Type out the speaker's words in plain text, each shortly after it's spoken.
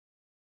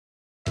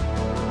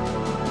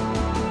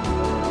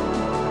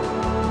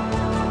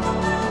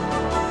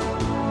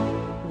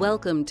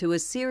Welcome to a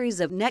series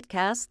of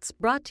netcasts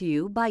brought to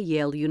you by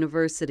Yale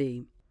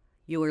University.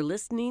 You are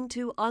listening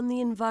to On the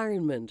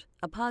Environment,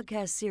 a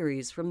podcast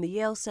series from the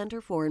Yale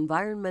Center for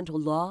Environmental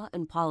Law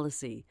and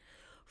Policy.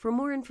 For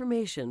more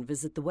information,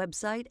 visit the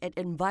website at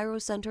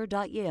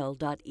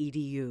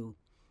envirocenter.yale.edu.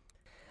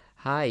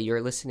 Hi,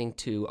 you're listening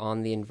to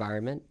On the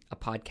Environment, a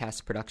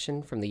podcast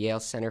production from the Yale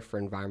Center for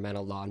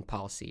Environmental Law and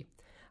Policy.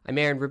 I'm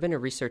Aaron Reuben, a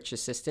research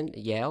assistant at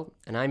Yale,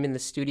 and I'm in the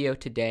studio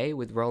today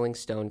with Rolling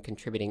Stone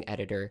contributing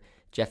editor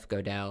Jeff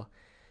Goodell.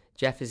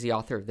 Jeff is the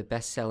author of the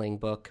best-selling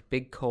book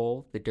Big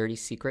Coal, The Dirty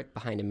Secret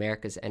Behind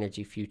America's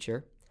Energy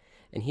Future,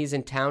 and he's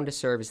in town to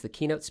serve as the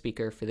keynote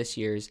speaker for this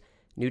year's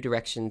New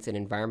Directions in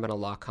Environmental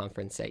Law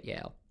Conference at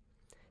Yale.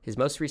 His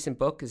most recent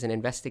book is an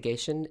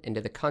investigation into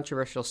the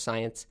controversial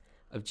science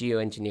of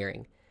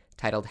geoengineering,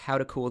 titled How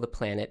to Cool the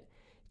Planet,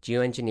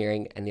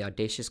 Geoengineering and the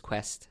Audacious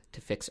Quest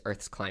to Fix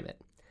Earth's Climate.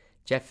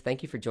 Jeff,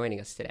 thank you for joining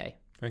us today.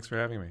 Thanks for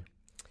having me.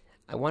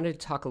 I wanted to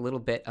talk a little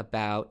bit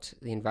about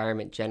the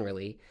environment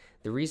generally.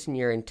 The reason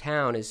you're in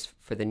town is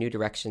for the New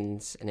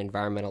Directions in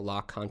Environmental Law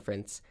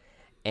Conference,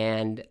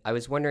 and I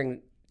was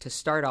wondering, to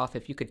start off,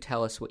 if you could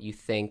tell us what you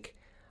think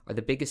are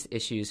the biggest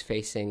issues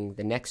facing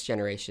the next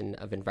generation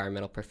of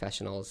environmental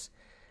professionals,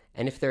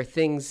 and if there are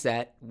things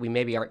that we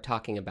maybe aren't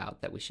talking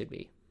about that we should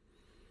be.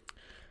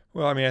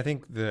 Well, I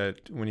think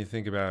that when you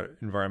think about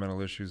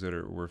environmental issues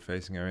that we're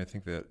facing, I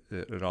think that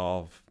it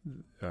all,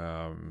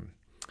 I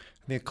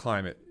think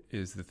climate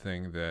is the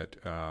thing that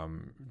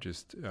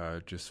just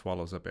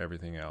swallows up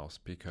everything else,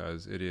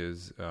 because it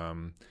is,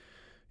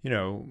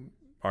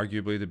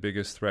 arguably the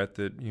biggest threat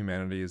that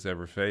humanity has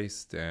ever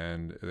faced,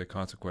 and the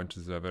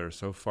consequences of it are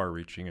so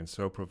far-reaching and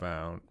so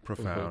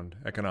profound,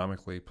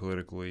 economically,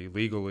 politically,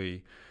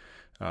 legally,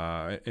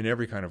 in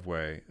every kind of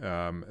way,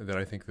 that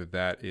I think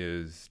that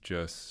is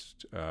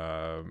just,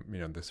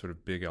 the sort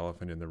of big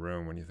elephant in the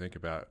room when you think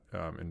about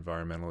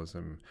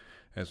environmentalism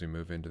as we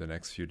move into the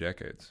next few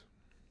decades.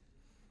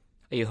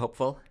 Are you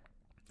hopeful?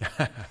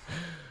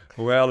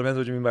 Well, it depends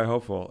what you mean by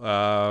hopeful.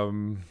 I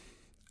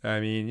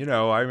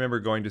remember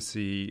going to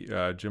see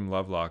Jim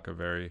Lovelock, a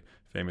very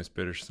famous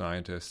British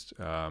scientist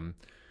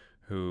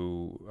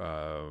who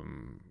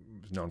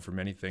was known for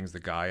many things, the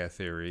Gaia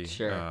theory.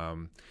 Sure.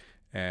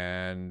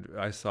 And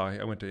I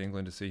went to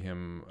England to see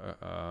him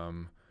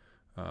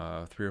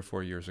 3 or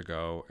 4 years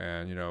ago,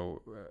 and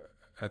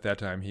at that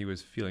time he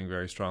was feeling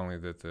very strongly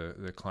that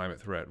the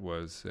climate threat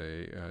was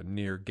a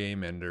near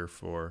game ender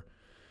for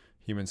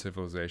human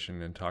civilization,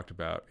 and talked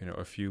about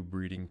a few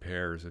breeding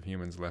pairs of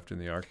humans left in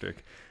the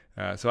Arctic.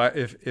 So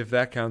if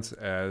that counts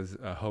as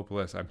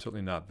hopeless, I'm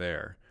certainly not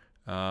there.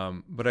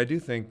 But I do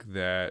think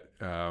that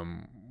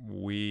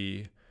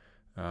we,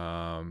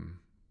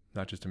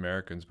 not just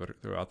Americans,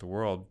 but throughout the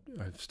world,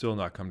 have still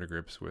not come to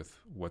grips with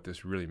what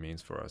this really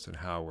means for us and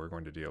how we're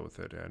going to deal with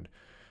it. And,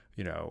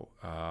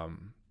 I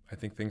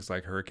think things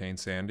like Hurricane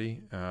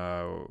Sandy,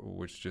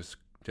 which just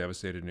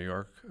devastated New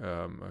York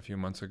a few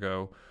months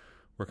ago,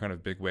 were kind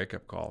of big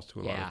wake-up calls to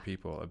a lot of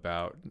people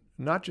about,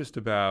 not just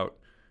about,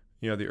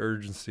 the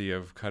urgency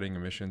of cutting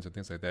emissions and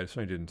things like that. It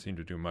certainly didn't seem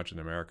to do much in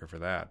America for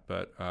that.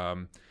 But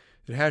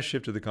it has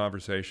shifted the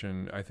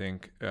conversation, I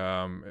think,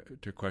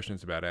 to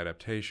questions about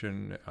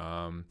adaptation.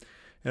 And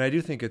I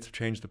do think it's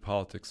changed the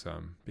politics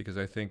some, because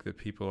I think that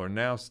people are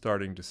now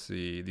starting to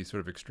see these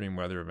sort of extreme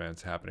weather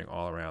events happening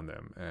all around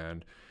them.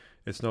 And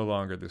it's no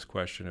longer this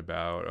question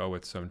about,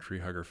 it's some tree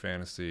hugger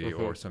fantasy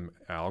or some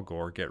Al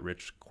Gore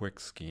get-rich-quick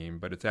scheme,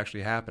 but it's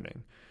actually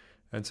happening.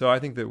 And so I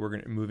think that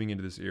we're moving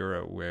into this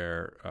era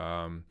where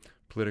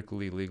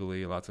politically,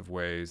 legally, in lots of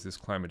ways, this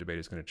climate debate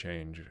is going to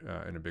change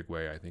in a big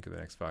way, I think, in the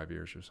next 5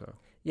 years or so.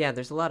 Yeah,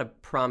 there's a lot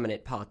of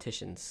prominent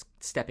politicians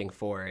stepping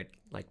forward,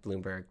 like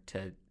Bloomberg,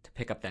 to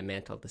pick up that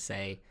mantle to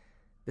say,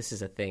 this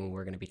is a thing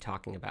we're going to be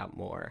talking about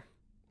more.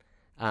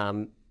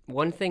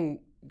 One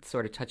thing,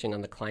 sort of touching on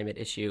the climate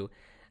issue,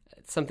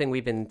 something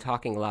we've been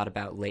talking a lot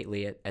about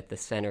lately at the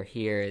center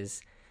here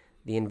is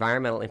the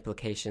environmental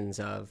implications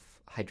of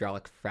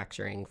hydraulic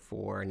fracturing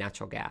for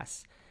natural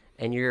gas.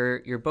 And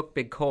your book,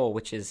 Big Coal,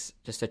 which is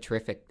just a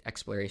terrific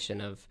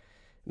exploration of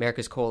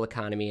America's coal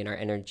economy and our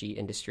energy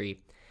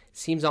industry,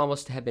 seems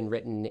almost to have been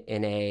written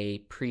in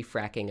a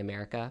pre-fracking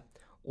America,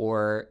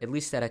 or at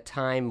least at a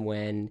time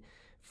when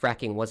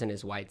fracking wasn't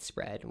as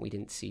widespread and we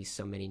didn't see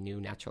so many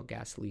new natural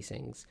gas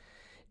leasings.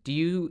 Do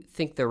you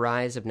think the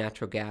rise of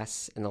natural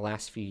gas in the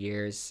last few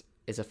years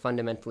is a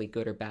fundamentally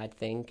good or bad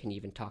thing? Can you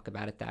even talk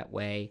about it that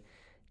way?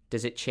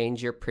 Does it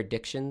change your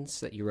predictions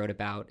that you wrote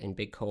about in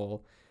Big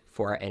Coal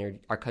for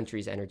our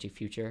country's energy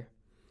future?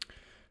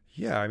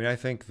 Yeah, I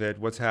think that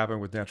what's happened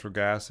with natural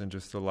gas in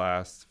just the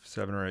last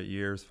 7 or 8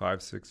 years,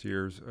 5, 6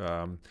 years,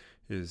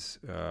 is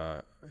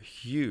a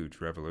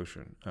huge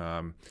revolution.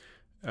 One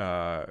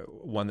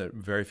that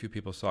very few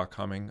people saw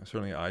coming.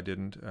 Certainly I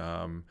didn't.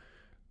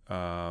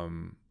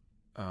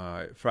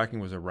 Fracking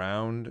was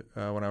around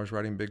when I was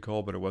writing Big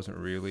Coal, but it wasn't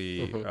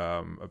really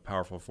a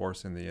powerful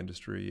force in the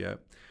industry yet.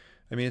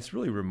 It's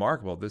really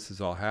remarkable this has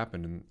all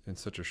happened in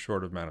such a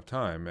short amount of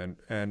time.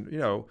 And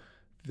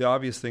the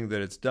obvious thing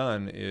that it's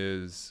done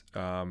is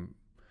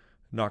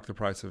knocked the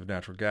price of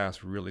natural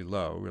gas really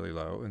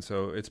low. And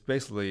so it's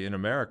basically, in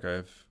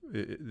America,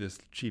 this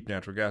cheap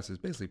natural gas is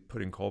basically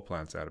putting coal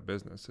plants out of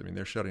business. I mean,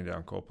 they're shutting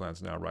down coal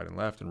plants now right and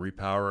left and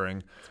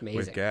repowering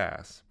with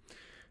gas.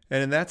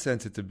 And in that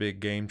sense, it's a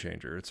big game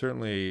changer. It's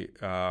certainly,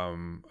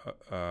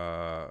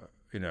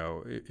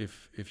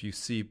 if you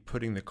see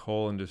putting the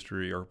coal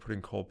industry or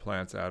putting coal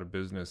plants out of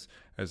business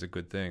as a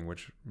good thing,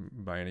 which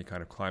by any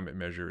kind of climate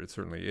measure it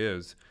certainly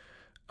is,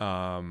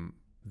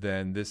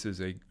 then this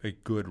is a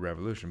good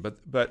revolution.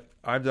 But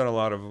I've done a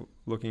lot of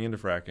looking into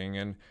fracking,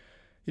 and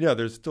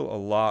there's still a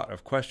lot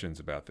of questions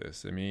about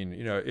this. I mean,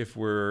 if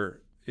we're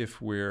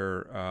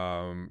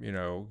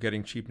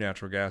getting cheap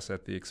natural gas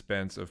at the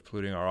expense of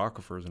polluting our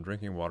aquifers and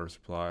drinking water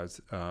supplies,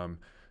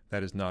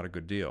 that is not a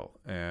good deal.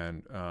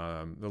 And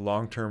the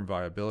long-term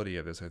viability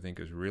of this, I think,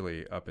 is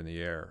really up in the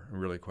air,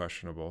 really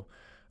questionable.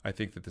 I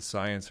think that the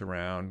science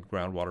around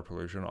groundwater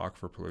pollution,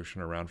 aquifer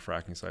pollution around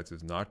fracking sites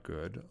is not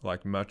good.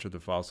 Like much of the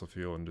fossil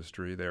fuel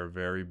industry, they're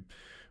very,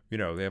 they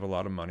have a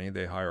lot of money.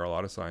 They hire a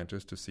lot of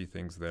scientists to see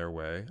things their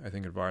way. I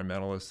think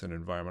environmentalists and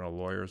environmental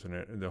lawyers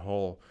and the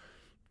whole,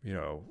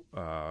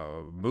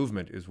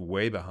 movement is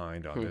way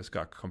behind on this,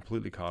 got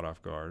completely caught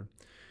off guard.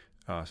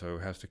 So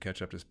it has to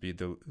catch up to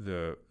speed.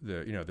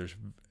 There's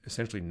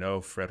essentially no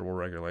federal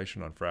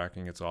regulation on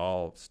fracking. It's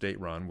all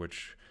state-run,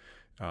 which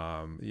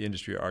the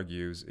industry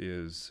argues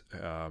is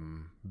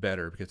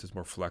better because it's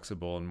more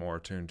flexible and more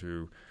attuned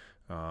to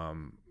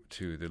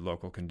the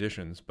local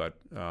conditions. But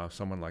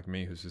someone like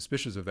me who's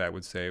suspicious of that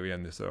would say,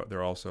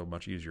 they're also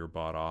much easier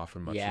bought off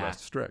and much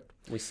less strict.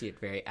 We see it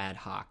very ad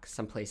hoc.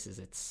 Some places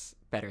it's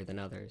better than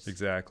others.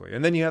 Exactly.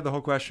 And then you have the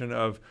whole question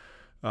of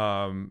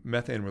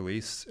methane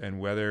release and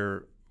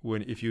whether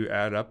if you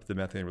add up the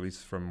methane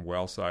release from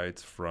well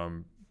sites,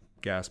 from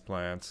gas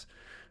plants,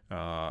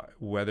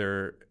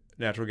 whether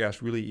natural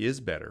gas really is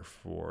better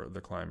for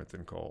the climate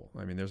than coal.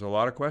 I mean, there's a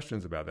lot of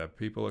questions about that.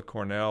 People at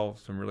Cornell,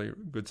 some really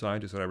good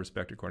scientists that I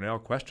respect at Cornell,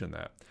 question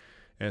that.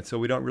 And so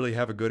we don't really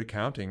have a good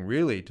accounting,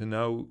 really, to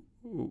know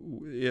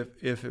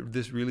if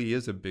this really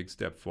is a big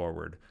step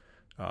forward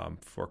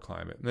for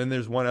climate. And then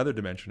there's one other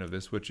dimension of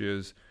this, which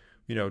is,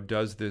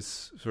 does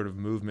this sort of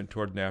movement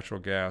toward natural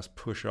gas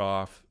push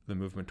off the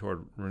movement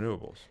toward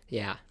renewables?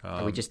 Yeah.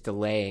 Are we just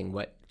delaying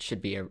what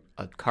should be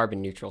a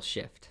carbon neutral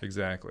shift?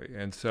 Exactly.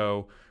 And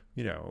so,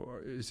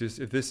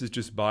 if this is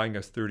just buying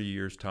us 30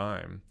 years'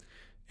 time,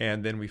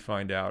 and then we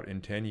find out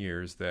in 10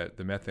 years that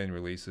the methane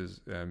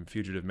releases,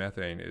 fugitive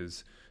methane,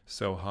 is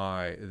so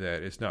high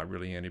that it's not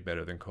really any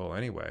better than coal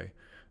anyway,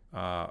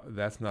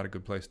 that's not a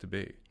good place to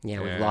be.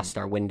 Yeah, we've lost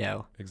our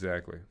window.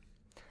 Exactly.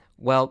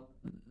 Well,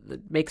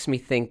 it makes me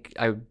think,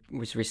 I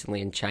was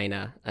recently in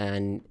China,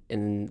 and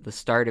in the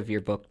start of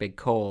your book, Big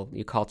Coal,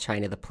 you call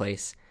China the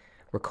place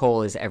where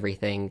coal is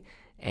everything,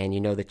 and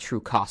the true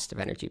cost of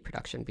energy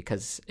production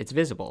because it's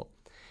visible.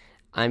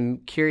 I'm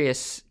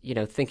curious,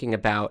 thinking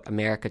about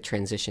America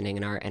transitioning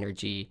in our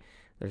energy,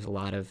 there's a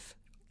lot of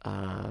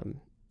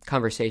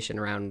conversation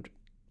around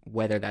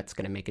whether that's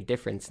going to make a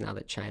difference now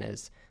that China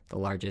is the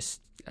largest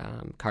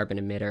carbon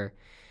emitter.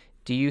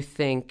 Do you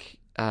think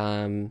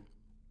the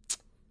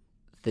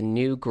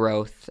new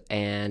growth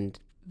and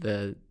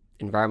the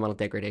environmental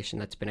degradation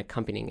that's been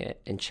accompanying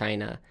it in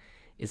China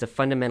is a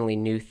fundamentally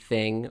new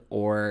thing,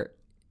 or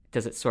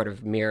does it sort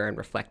of mirror and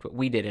reflect what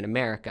we did in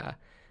America?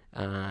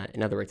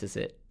 In other words, is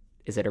it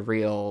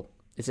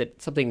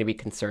something to be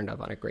concerned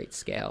of on a great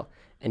scale?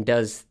 And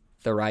does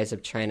the rise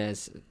of China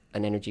as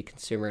an energy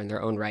consumer in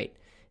their own right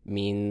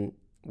mean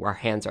our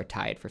hands are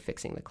tied for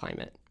fixing the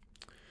climate?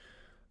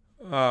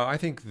 I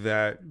think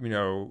that,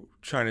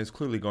 China is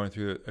clearly going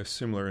through a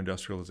similar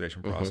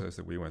industrialization process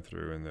that we went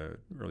through in the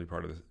early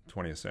part of the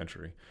 20th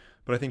century.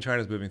 But I think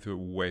China's moving through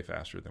it way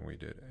faster than we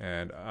did.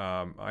 And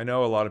I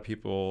know a lot of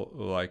people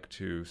like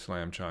to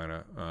slam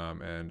China,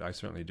 and I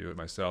certainly do it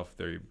myself.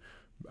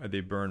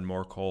 They burn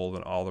more coal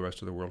than all the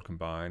rest of the world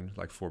combined,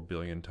 like 4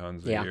 billion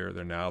tons a year.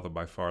 They're now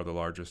by far the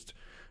largest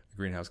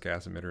greenhouse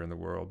gas emitter in the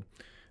world.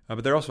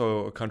 But they're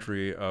also a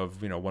country of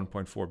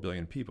 1.4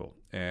 billion people,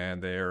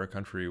 and they are a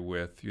country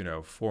with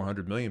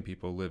 400 million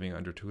people living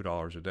under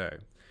 $2 a day.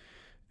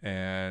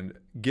 And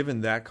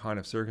given that kind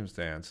of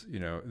circumstance,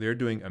 they're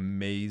doing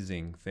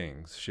amazing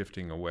things,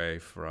 shifting away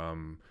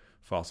from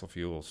fossil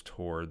fuels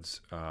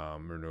towards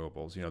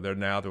renewables. They're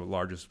now the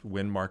largest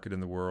wind market in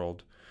the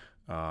world.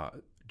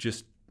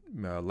 Just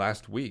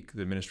last week,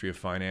 the Ministry of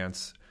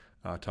Finance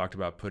talked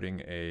about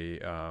putting a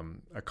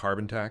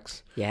carbon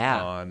tax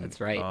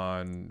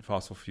on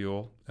fossil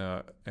fuel.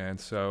 And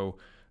so,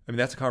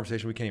 that's a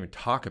conversation we can't even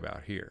talk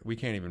about here. We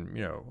can't even,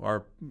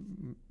 our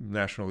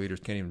national leaders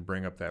can't even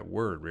bring up that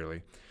word,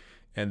 really.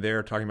 And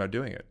they're talking about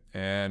doing it.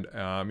 And,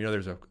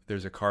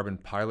 there's a carbon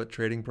pilot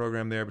trading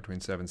program there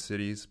between 7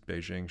 cities,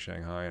 Beijing,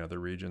 Shanghai, and other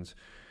regions,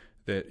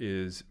 that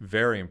is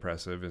very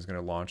impressive, is going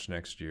to launch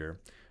next year.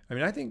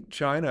 I think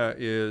China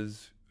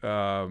is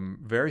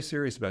very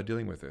serious about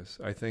dealing with this.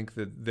 I think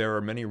that there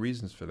are many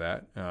reasons for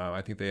that.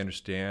 I think they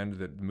understand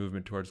that the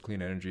movement towards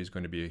clean energy is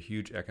going to be a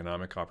huge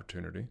economic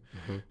opportunity.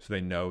 So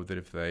they know that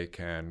if they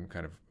can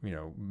kind of,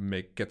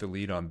 get the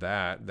lead on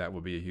that, that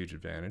will be a huge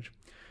advantage.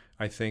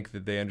 I think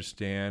that they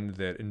understand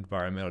that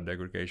environmental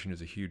degradation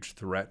is a huge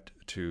threat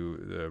to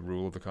the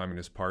rule of the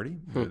Communist Party.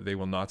 They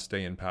will not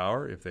stay in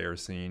power if they are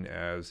seen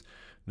as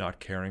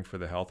not caring for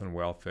the health and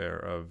welfare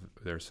of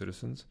their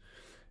citizens.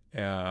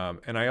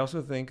 And I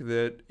also think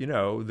that,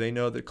 they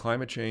know that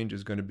climate change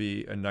is going to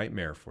be a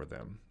nightmare for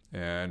them,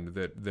 and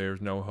that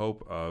there's no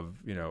hope of,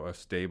 a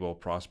stable,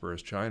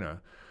 prosperous China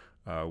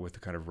with the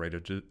kind of rate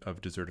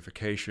of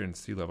desertification,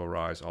 sea level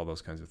rise, all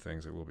those kinds of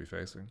things that we'll be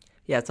facing.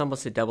 Yeah, it's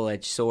almost a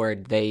double-edged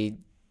sword. They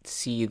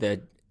see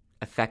the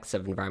effects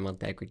of environmental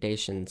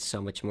degradation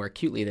so much more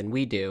acutely than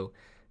we do,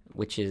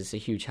 which is a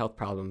huge health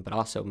problem, but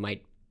also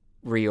might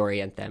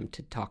reorient them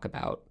to talk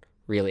about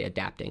really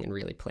adapting and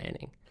really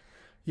planning.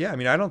 Yeah,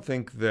 I don't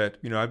think that,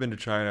 I've been to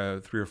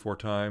China 3 or 4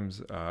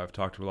 times. I've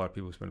talked to a lot of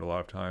people who spend a lot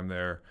of time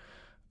there.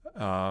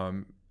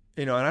 And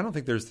I don't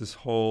think there's this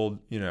whole,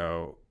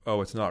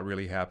 it's not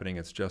really happening,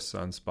 it's just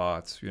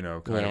sunspots,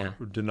 kind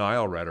of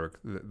denial rhetoric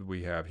that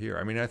we have here.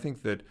 I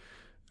think that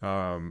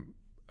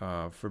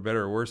for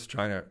better or worse,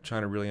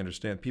 China really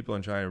understand, people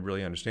in China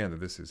really understand that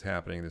this is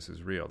happening, this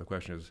is real. The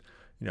question is,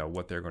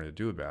 what they're going to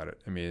do about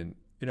it.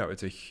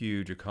 It's a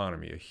huge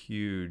economy, a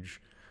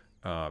huge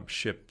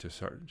ship to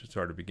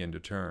start to begin to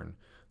turn.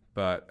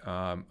 But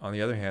on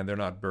the other hand, they're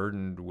not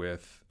burdened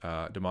with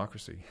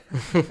democracy,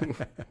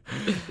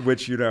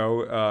 which,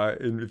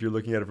 if you're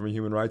looking at it from a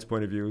human rights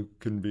point of view,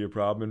 can be a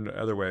problem in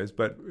other ways.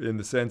 But in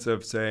the sense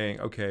of saying,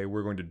 okay,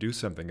 we're going to do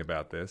something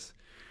about this,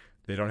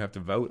 they don't have to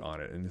vote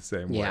on it in the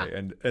same way.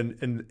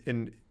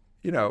 And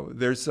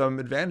there's some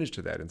advantage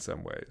to that in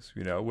some ways.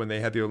 When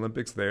they had the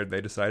Olympics there,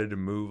 they decided to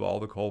move all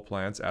the coal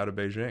plants out of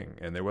Beijing,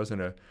 and there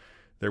wasn't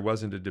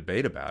a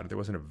debate about it. There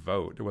wasn't a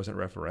vote. There wasn't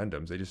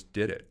referendums. They just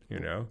did it,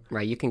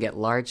 Right. You can get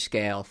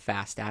large-scale,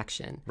 fast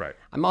action. Right.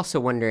 I'm also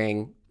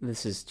wondering,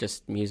 this is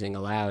just musing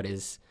aloud,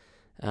 is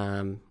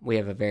we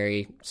have a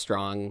very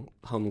strong,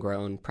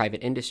 homegrown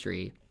private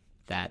industry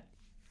that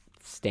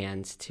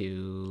stands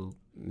to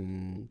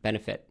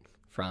benefit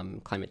from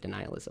climate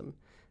denialism.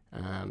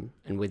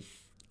 And with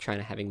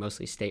China having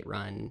mostly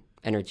state-run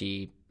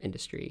energy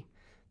industry,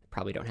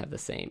 probably don't have the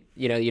same,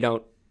 you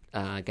don't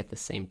get the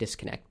same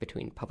disconnect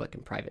between public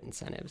and private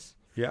incentives.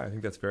 Yeah, I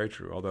think that's very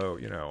true. Although,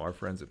 our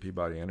friends at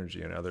Peabody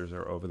Energy and others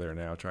are over there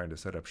now trying to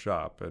set up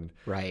shop. And,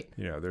 right.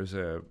 There's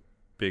a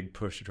big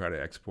push to try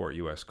to export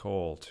U.S.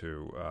 coal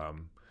to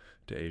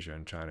Asia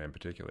and China in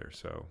particular.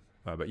 So,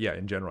 but yeah,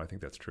 in general, I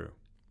think that's true.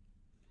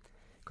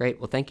 Great.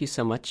 Well, thank you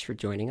so much for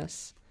joining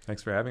us.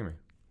 Thanks for having me.